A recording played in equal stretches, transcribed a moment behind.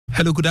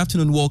Hello, good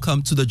afternoon.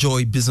 Welcome to the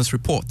Joy Business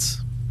Report.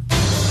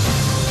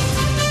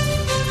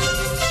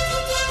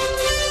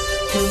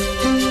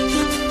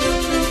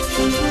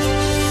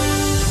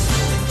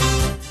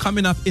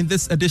 Coming up in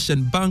this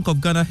edition, Bank of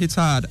Ghana hit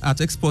hard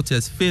at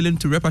exporters failing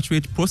to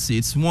repatriate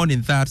proceeds,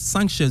 warning that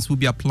sanctions will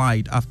be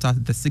applied after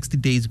the 60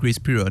 days grace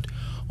period.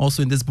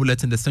 Also in this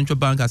bulletin, the central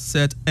bank has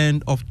set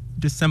end of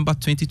December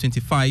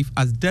 2025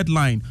 as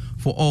deadline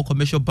for all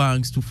commercial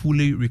banks to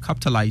fully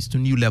recapitalize to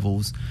new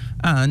levels.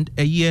 And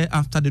a year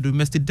after the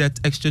domestic debt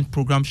exchange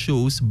program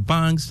shows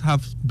banks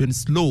have been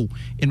slow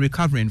in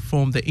recovering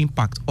from the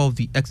impact of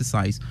the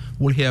exercise.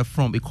 We'll hear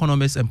from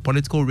economist and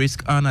political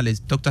risk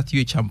analyst Dr.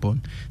 Theo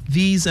Champon.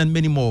 These and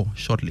many more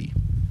shortly.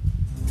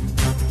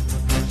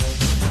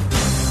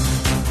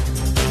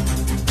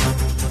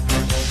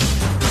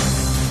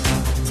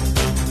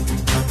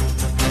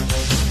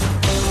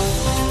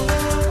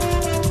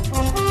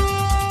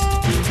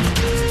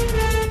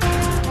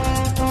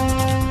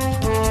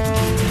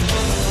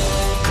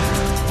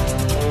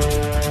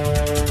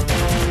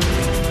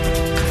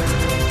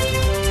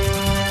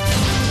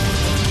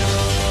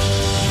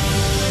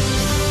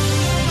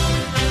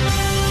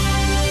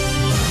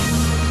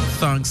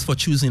 Thanks for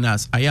choosing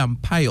us. I am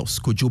Pius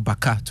Kojo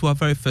Baka. To our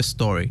very first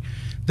story.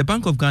 The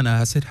Bank of Ghana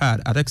has hit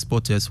hard at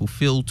exporters who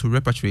failed to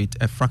repatriate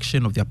a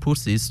fraction of their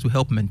proceeds to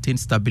help maintain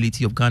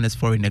stability of Ghana's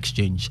foreign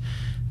exchange.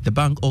 The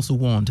bank also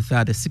warned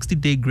that a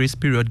 60-day grace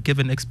period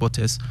given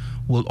exporters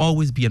will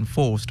always be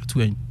enforced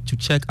to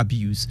check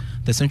abuse.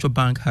 The central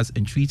bank has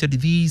entreated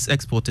these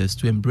exporters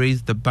to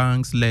embrace the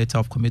bank's letter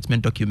of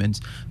commitment documents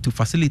to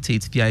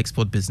facilitate their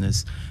export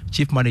business.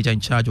 Chief Manager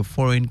in charge of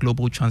Foreign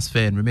Global Transfer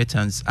and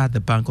Remittance at the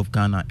Bank of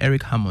Ghana,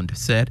 Eric Hammond,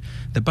 said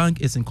the bank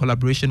is in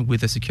collaboration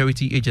with the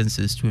security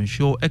agencies to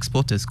ensure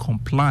exporters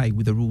comply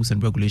with the rules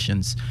and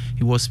regulations.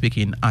 He was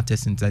speaking at a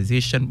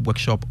sensitization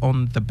workshop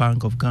on the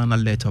Bank of Ghana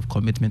letter of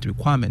commitment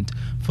requirement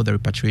for the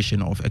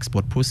repatriation of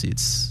export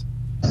proceeds.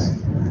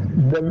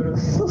 The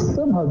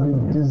system has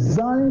been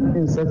designed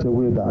in such a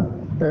way that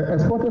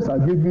exporters are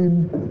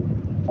given,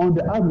 on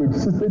the average,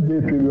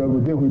 60-day period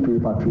within which to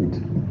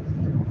repatriate.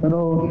 You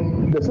know,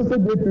 the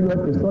 60-day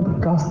period is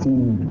not cast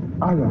in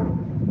iron.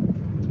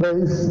 There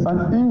is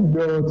an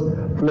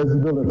inbuilt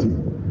flexibility.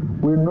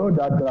 We know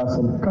that there are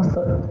some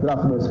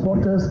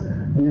exporters,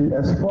 they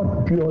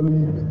export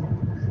purely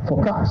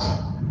for cash,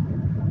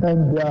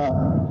 and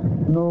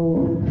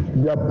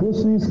their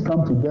proceeds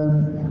come to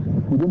them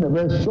within a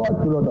very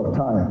short period of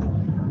time.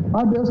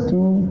 Others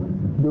too,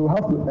 they will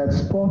have to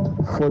export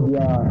for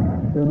their,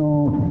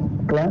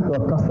 client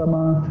or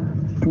customer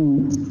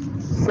to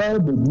sell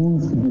the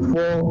goods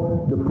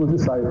before the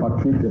proceeds are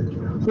repatriated.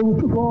 So we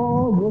took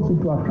all those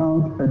into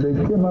account and they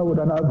came out with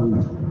an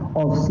average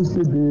of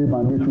 60-day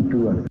mandatory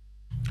period.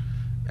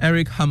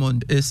 Eric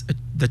Hammond is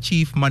the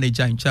Chief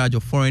Manager in charge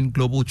of Foreign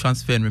Global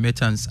Transfer and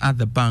Remittance at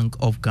the Bank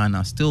of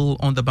Ghana. Still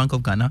on the Bank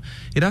of Ghana,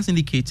 it has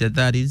indicated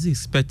that it is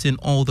expecting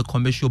all the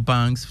commercial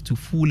banks to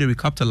fully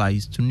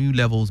recapitalize to new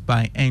levels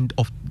by end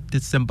of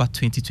December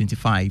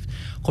 2025.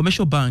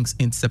 Commercial banks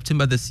in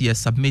September this year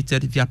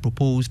submitted their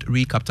proposed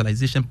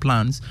recapitalization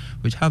plans,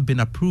 which have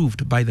been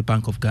approved by the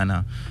Bank of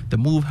Ghana. The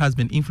move has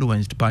been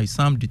influenced by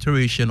some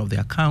deterioration of the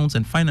accounts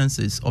and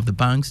finances of the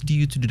banks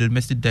due to the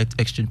domestic debt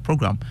exchange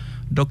program.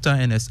 Dr.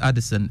 N.S.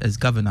 Addison is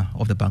governor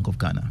of the Bank of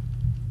Ghana.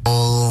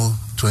 All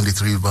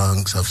 23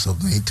 banks have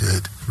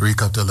submitted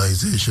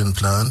recapitalization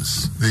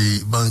plans.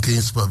 The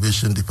Banking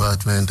Supervision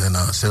Department and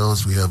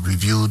ourselves, we have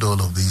reviewed all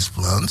of these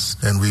plans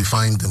and we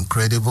find them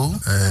credible,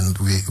 and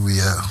we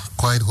are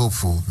quite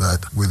hopeful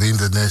that within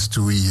the next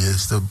 2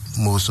 years,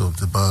 most of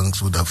the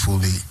banks would have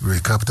fully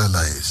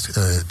recapitalized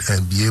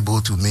and be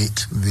able to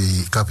meet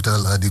the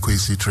capital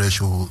adequacy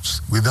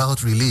thresholds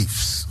without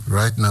reliefs.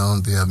 Right now,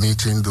 they are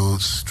meeting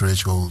those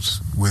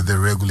thresholds with the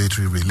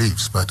regulatory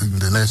reliefs, but in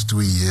the next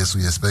 2 years,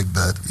 we expect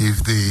that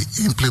if they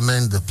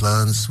implement the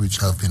plans which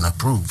have been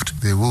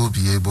approved, they will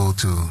be able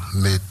to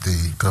meet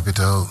the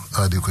capital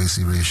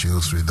adequacy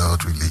ratios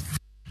without relief.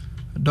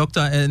 Dr.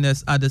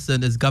 N.S.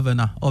 Addison is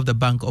governor of the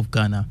Bank of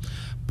Ghana.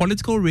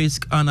 Political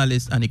risk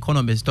analyst and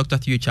economist Dr.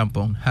 Theo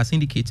Champon has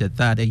indicated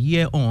that a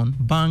year on,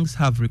 banks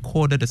have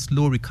recorded a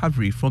slow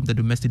recovery from the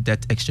domestic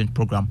debt exchange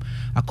program.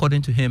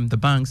 According to him, the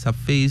banks have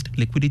faced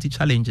liquidity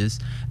challenges,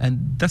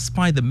 and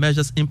despite the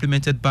measures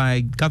implemented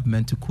by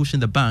government to cushion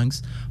the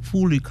banks,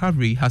 full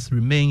recovery has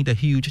remained a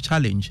huge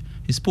challenge.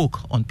 He spoke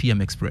on PM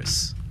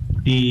Express.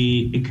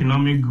 The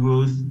economic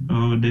growth,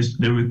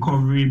 the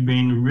recovery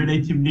being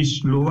relatively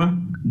slower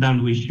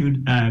than we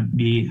should have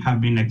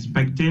been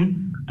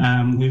expecting.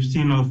 We've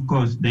seen, of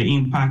course, the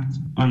impact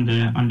on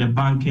the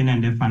banking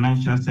and the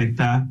financial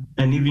sector,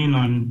 and even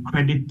on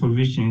credit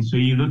provision. So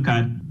you look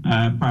at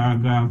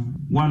paragraph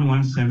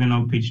 117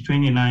 on page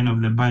 29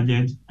 of the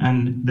budget,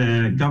 and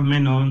the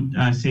government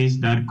says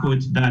that,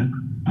 quote, that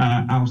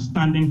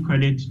outstanding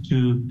credit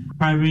to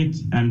private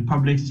and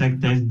public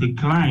sectors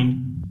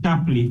declined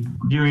sharply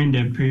during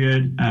the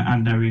period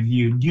under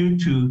review due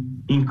to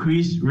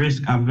increased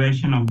risk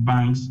aversion of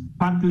banks,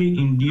 partly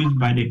induced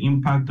by the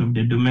impact of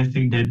the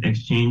domestic debt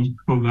exchange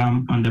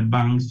program on the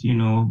bank's,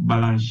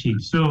 balance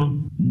sheet. So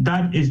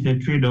that is the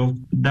trade-off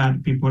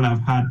that people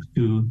have had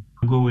to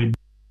go with.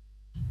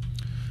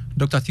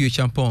 Dr. Theo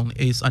Champong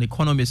is an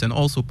economist and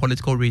also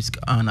political risk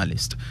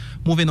analyst.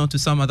 Moving on to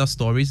some other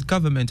stories,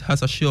 government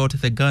has assured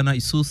the Ghana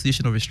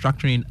Association of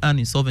Restructuring and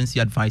Insolvency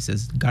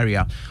Advisors,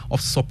 GARIA, of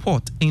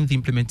support in the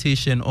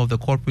implementation of the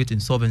corporate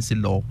insolvency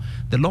law.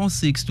 The law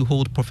seeks to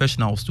hold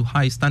professionals to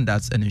high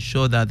standards and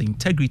ensure that the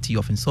integrity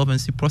of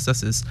insolvency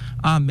processes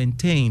are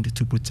maintained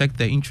to protect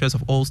the interests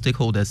of all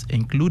stakeholders,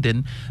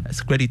 including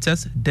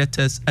creditors,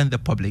 debtors, and the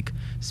public.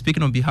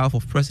 Speaking on behalf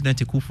of President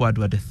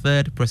Akufo-Addo at the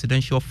third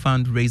presidential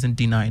fundraising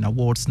dinner in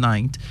Awards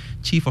night,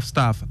 Chief of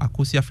Staff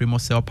Akosua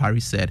Fremosel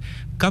Paris said,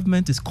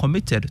 government is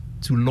committed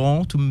to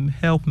law to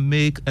help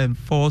make and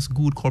enforce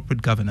good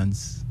corporate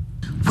governance.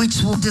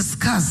 Which will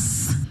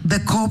discuss the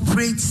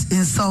corporate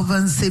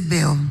insolvency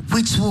bill,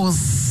 which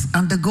was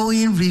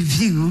undergoing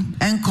review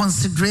and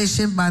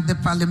consideration by the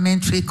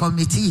parliamentary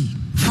committee.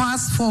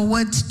 Fast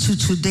forward to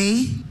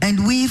today,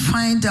 and we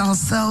find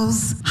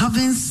ourselves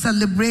having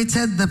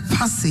celebrated the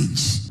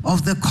passage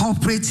of the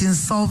Corporate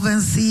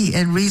Insolvency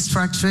and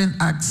Restructuring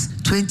Act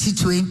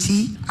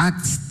 2020,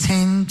 Act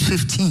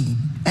 1015.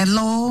 A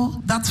law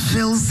that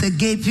fills a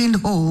gaping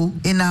hole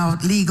in our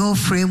legal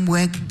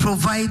framework,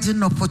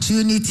 providing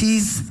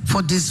opportunities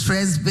for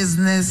distressed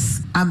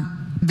businesses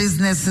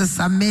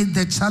amid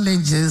the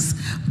challenges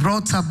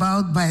brought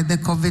about by the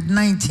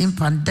COVID-19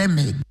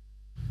 pandemic.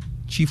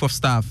 Chief of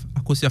Staff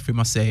Akosua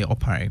Fremosel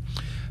Opare.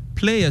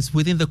 Players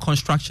within the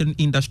construction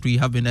industry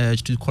have been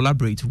urged to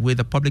collaborate with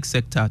the public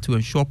sector to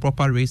ensure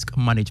proper risk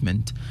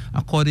management.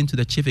 According to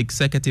the Chief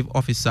Executive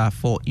Officer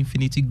for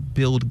Infinity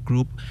Build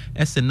Group,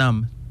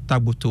 SNM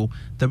Tagboto,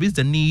 there is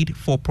the need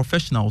for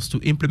professionals to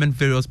implement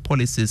various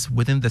policies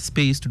within the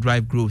space to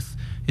drive growth.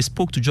 He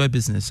spoke to Joy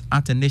Business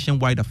at a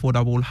nationwide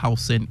affordable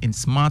housing in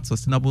smart,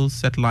 sustainable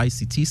satellite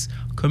cities,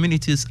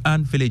 communities,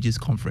 and villages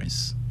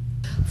conference.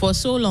 For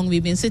so long,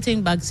 we've been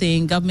sitting back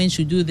saying government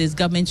should do this,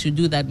 government should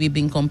do that. We've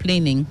been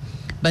complaining.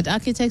 But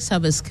architects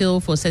have a skill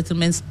for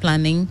settlements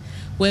planning,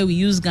 where we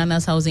use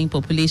Ghana's housing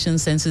population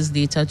census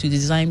data to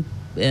design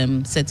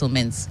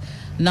settlements.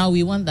 Now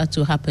we want that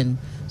to happen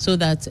so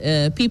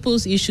that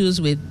people's issues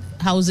with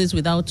houses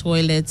without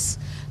toilets,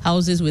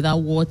 houses without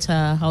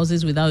water,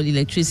 houses without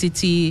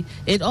electricity,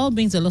 it all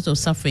brings a lot of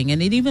suffering,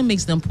 and it even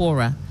makes them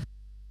poorer.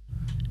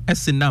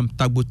 Esinam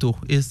Tagboto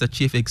is the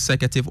Chief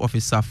Executive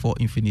Officer for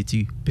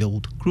Infinity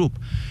Build Group.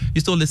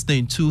 You're still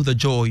listening to the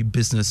Joy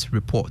Business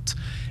Report.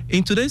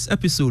 In today's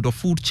episode of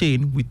Food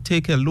Chain, we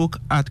take a look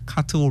at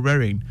cattle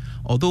rearing.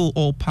 Although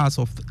all parts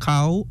of the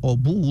cow or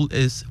bull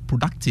is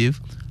productive,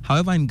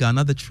 however, in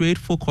Ghana, the trade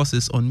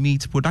focuses on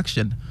meat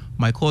production.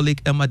 My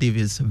colleague Emma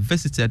Davis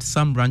visited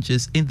some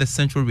ranches in the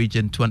central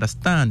region to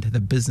understand the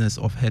business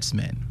of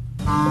herdsmen.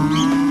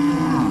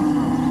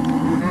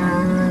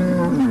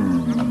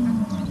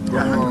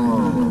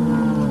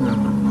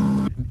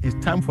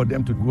 It's time for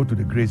them to go to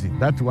the grazing.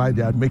 That's why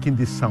they are making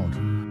this sound.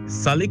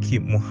 Saliki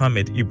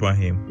Muhammad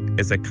Ibrahim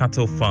is a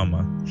cattle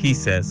farmer. He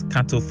says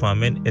cattle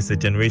farming is a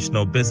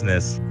generational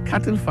business.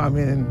 Cattle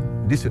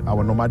farming, this is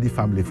our nomadic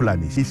family,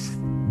 Fulanis. It's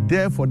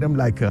there for them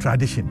like a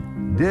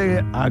tradition. They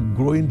are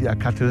growing their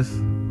cattle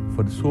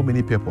for so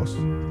many purposes,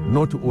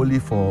 not only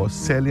for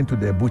selling to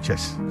the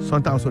butchers.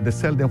 Sometimes they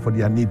sell them for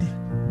their needy,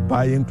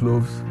 buying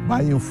clothes,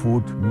 buying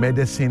food,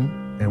 medicine,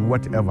 and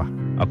whatever.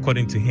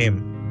 According to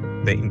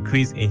him, the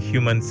increase in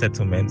human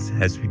settlements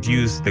has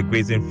reduced the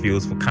grazing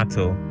fields for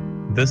cattle.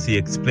 This, he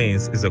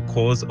explains, is a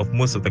cause of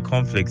most of the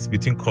conflicts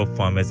between crop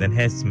farmers and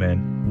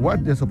herdsmen.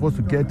 What they're supposed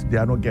to get, they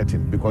are not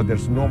getting because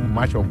there's no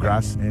much of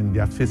grass and they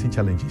are facing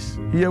challenges.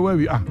 Here where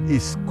we are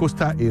is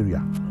coastal area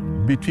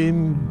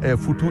between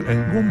Futu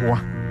and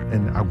Gomoa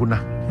and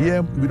Aguna.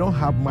 Here we don't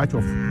have much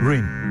of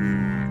rain.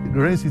 The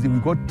rain season, we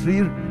got 3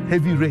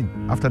 heavy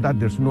rain. After that,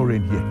 there's no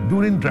rain here.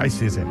 During dry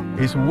season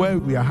is where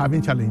we are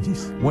having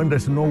challenges. When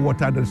there's no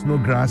water, there's no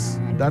grass.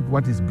 That's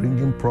what is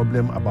bringing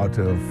problem about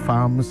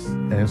farms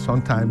and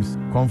sometimes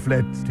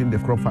conflict between the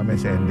crop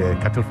farmers and the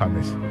cattle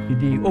farmers.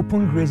 The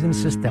open grazing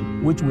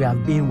system, which we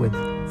have been with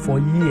for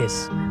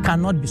years,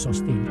 cannot be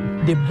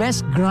sustained. The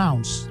best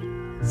grounds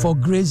for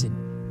grazing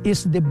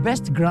is the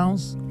best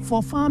grounds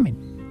for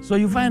farming. So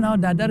you find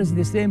out that is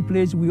the same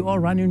place we all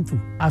run into,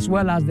 as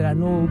well as there are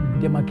no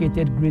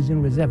demarcated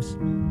grazing reserves.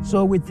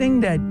 So we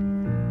think that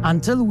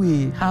until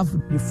we have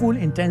the full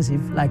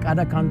intensive like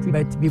other countries,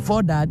 but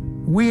before that,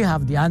 we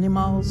have the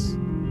animals,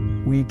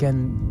 we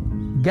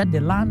can get the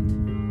land.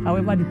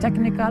 However, the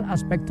technical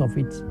aspect of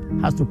it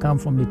has to come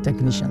from the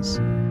technicians.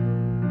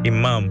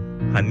 Imam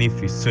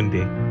Hanifi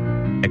Sunde,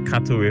 a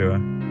cattle rearer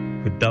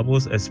who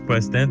doubles as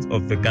president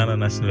of the Ghana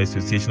National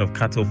Association of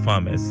Cattle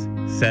Farmers,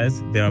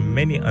 says there are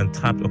many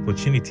untapped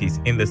opportunities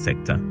in the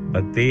sector,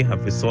 but they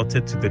have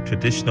resorted to the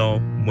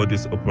traditional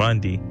modus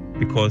operandi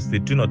because they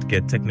do not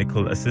get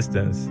technical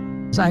assistance.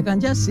 So I can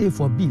just say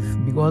for beef,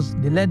 because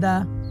the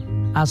leather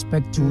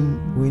aspect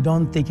too, we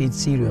don't take it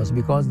serious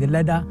because the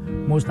leather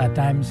most of the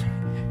times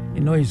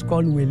It's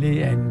called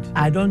Wele, and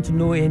I don't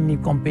know any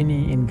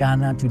company in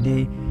Ghana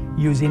today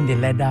using the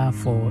leather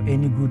for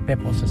any good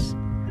purposes.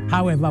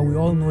 However, we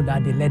all know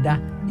that the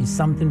leather is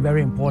something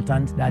very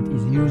important that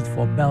is used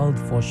for belt,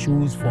 for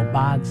shoes, for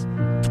bags.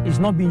 It's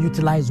not being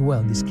utilized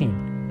well, the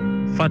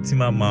skin.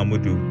 Fatima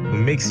Mahmoudou, who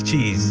makes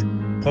cheese,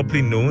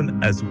 popularly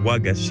known as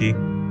wagashi,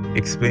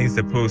 explains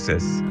the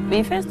process.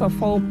 We first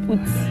of all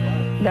put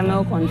the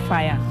milk on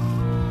fire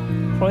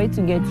for it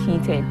to get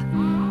heated.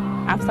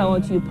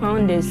 Afterwards, you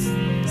pound this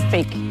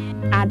stick,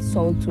 add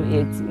salt to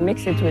it,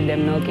 mix it with the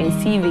milk, and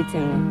sieve it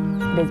in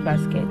this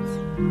basket.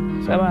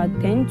 So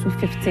about 10 to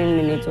 15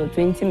 minutes or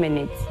 20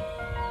 minutes,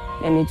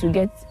 then it will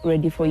get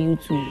ready for you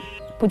to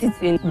put it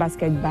in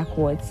basket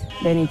backwards.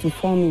 Then it will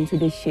form into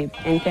the shape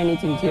and turn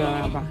it into your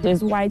rubber. So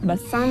it's white, but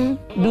some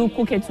do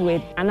cook it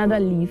with another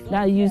leaf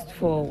that is used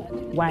for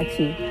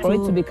wachi, for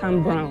it to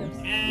become brown.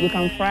 You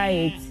can fry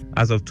it.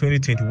 As of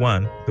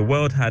 2021, the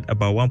world had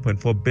about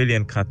 1.4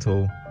 billion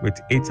cattle, with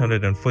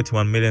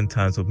 841 million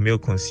tons of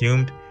milk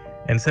consumed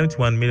and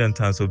 71 million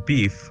tons of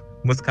beef.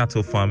 Most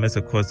cattle farmers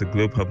across the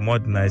globe have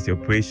modernized their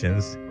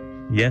operations.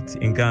 Yet,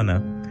 in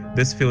Ghana,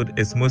 this field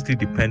is mostly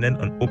dependent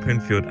on open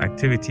field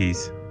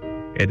activities.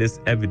 It is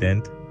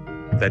evident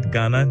that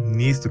Ghana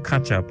needs to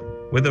catch up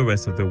with the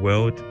rest of the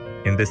world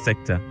in this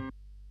sector.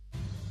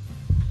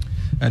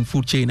 And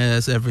Food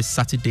Chainers every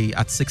Saturday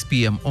at 6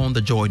 p.m. on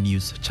the Joy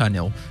News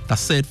channel.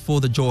 That's it for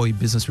the Joy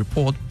Business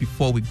Report.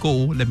 Before we go,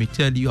 let me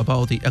tell you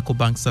about the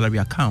EcoBank Salary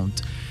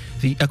Account.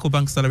 The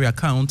EcoBank Salary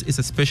Account is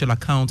a special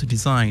account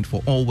designed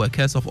for all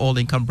workers of all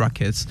income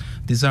brackets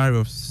desirous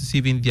of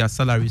receiving their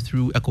salaries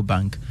through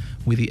EcoBank.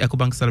 With the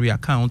EcoBank Salary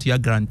Account, you are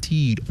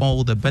guaranteed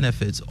all the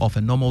benefits of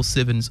a normal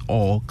savings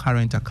or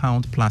current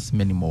account plus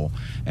many more.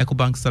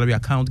 EcoBank Salary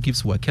Account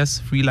gives workers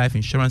free life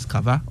insurance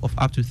cover of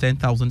up to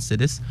 10,000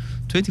 cedis,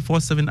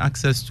 24/7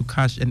 access to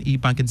cash and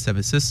e-banking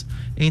services,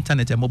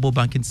 internet and mobile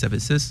banking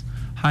services,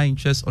 high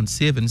interest on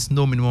savings,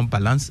 no minimum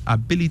balance,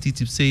 ability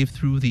to save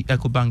through the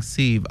EcoBank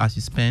Save as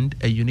you spend,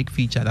 a unique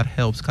feature that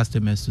helps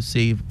customers to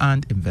save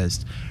and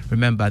invest.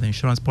 Remember, the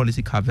insurance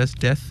policy covers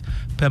death,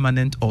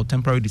 permanent or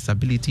temporary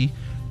disability,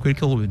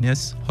 critical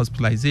illness,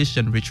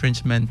 hospitalization,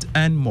 retrenchment,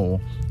 and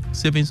more.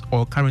 Savings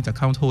or current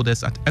account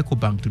holders at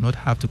EcoBank do not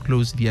have to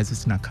close their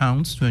existing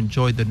accounts to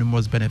enjoy the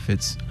numerous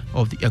benefits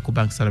of the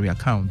EcoBank Salary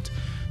Account.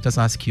 Just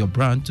ask your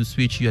brand to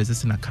switch your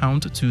existing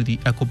account to the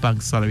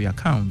EcoBank Salary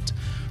Account.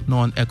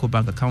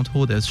 Non-EcoBank account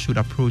holders should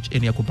approach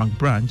any EcoBank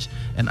branch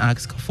and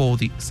ask for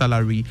the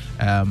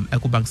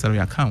EcoBank Salary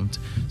Account.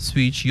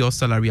 Switch your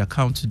salary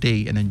account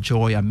today and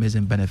enjoy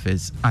amazing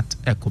benefits at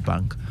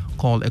EcoBank.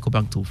 Call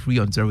EcoBank toll free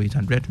on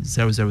 0800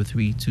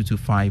 003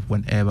 225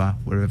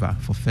 wherever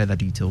for further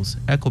details.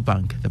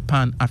 EcoBank, the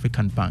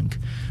Pan-African Bank.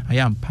 I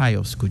am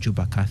Pius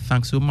Kojubaka.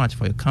 Thanks so much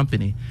for your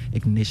company.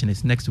 Ignition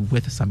is next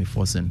with Sami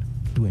Fossen.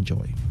 Do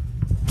enjoy.